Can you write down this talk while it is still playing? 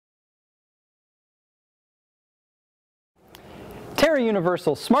Terra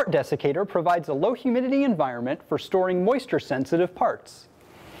Universal's SmartDesiccator provides a low-humidity environment for storing moisture-sensitive parts.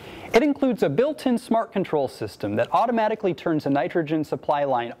 It includes a built-in smart control system that automatically turns a nitrogen supply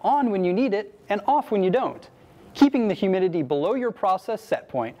line on when you need it and off when you don't, keeping the humidity below your process set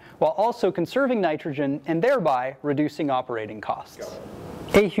point while also conserving nitrogen and thereby reducing operating costs.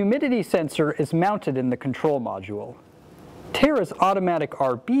 A humidity sensor is mounted in the control module. Terra's automatic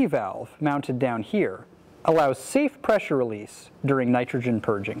RB valve, mounted down here, allows safe pressure release during nitrogen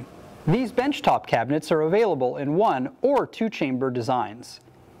purging. These benchtop cabinets are available in 1 or 2 chamber designs.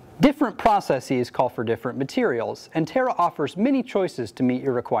 Different processes call for different materials, and Terra offers many choices to meet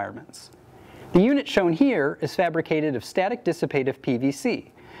your requirements. The unit shown here is fabricated of static dissipative PVC,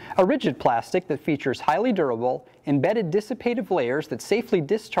 a rigid plastic that features highly durable, embedded dissipative layers that safely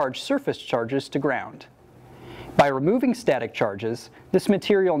discharge surface charges to ground. By removing static charges, this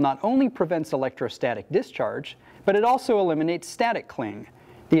material not only prevents electrostatic discharge, but it also eliminates static cling,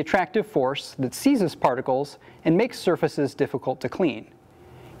 the attractive force that seizes particles and makes surfaces difficult to clean.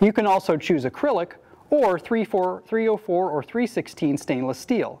 You can also choose acrylic or 304 or 316 stainless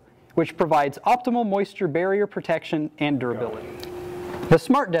steel, which provides optimal moisture barrier protection and durability. The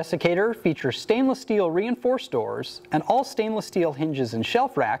SmartDesiccator features stainless steel reinforced doors and all stainless steel hinges and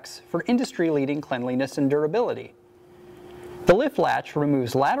shelf racks for industry-leading cleanliness and durability. The lift latch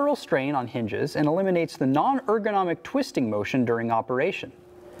removes lateral strain on hinges and eliminates the non-ergonomic twisting motion during operation.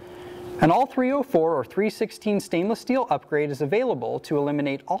 An all 304 or 316 stainless steel upgrade is available to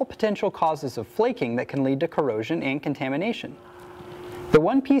eliminate all potential causes of flaking that can lead to corrosion and contamination. The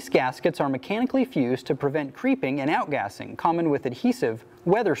one-piece gaskets are mechanically fused to prevent creeping and outgassing, common with adhesive,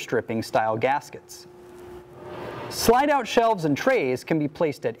 weather stripping style gaskets. Slide-out shelves and trays can be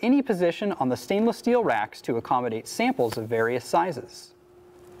placed at any position on the stainless steel racks to accommodate samples of various sizes.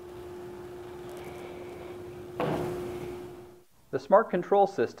 The smart control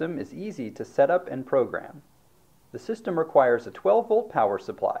system is easy to set up and program. The system requires a 12-volt power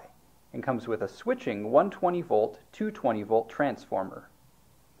supply and comes with a switching 120-volt, 220-volt transformer.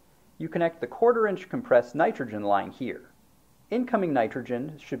 You connect the 1/4-inch compressed nitrogen line here. Incoming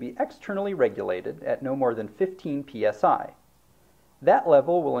nitrogen should be externally regulated at no more than 15 psi. That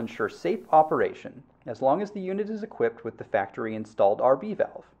level will ensure safe operation as long as the unit is equipped with the factory installed RB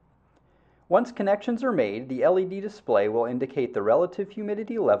valve. Once connections are made, the LED display will indicate the relative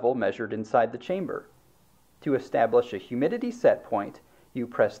humidity level measured inside the chamber. To establish a humidity set point, you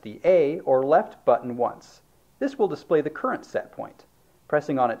press the A or left button once. This will display the current set point.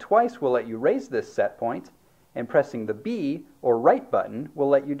 Pressing on it twice will let you raise this set point, and pressing the B or right button will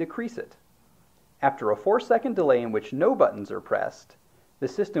let you decrease it. After a 4-second delay in which no buttons are pressed, the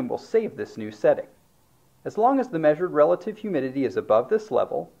system will save this new setting. As long as the measured relative humidity is above this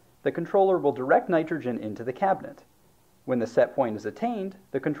level, the controller will direct nitrogen into the cabinet. When the set point is attained,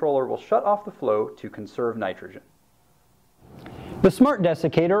 the controller will shut off the flow to conserve nitrogen. The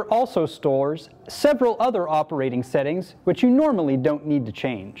SmartDesiccator also stores several other operating settings which you normally don't need to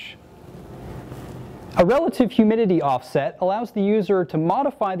change. A relative humidity offset allows the user to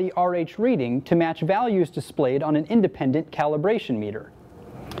modify the RH reading to match values displayed on an independent calibration meter.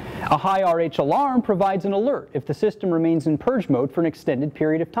 A high RH alarm provides an alert if the system remains in purge mode for an extended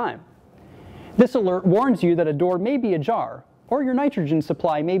period of time. This alert warns you that a door may be ajar or your nitrogen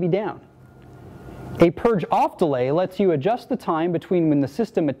supply may be down. A purge off delay lets you adjust the time between when the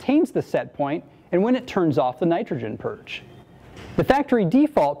system attains the set point and when it turns off the nitrogen purge. The factory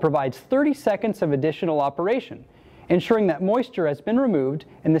default provides 30 seconds of additional operation, ensuring that moisture has been removed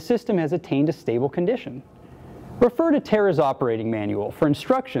and the system has attained a stable condition. Refer to Terra's operating manual for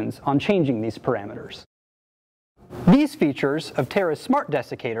instructions on changing these parameters. These features of Terra's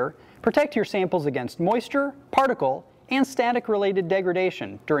SmartDesiccator protect your samples against moisture, particle, and static-related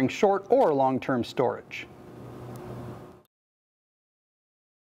degradation during short or long-term storage.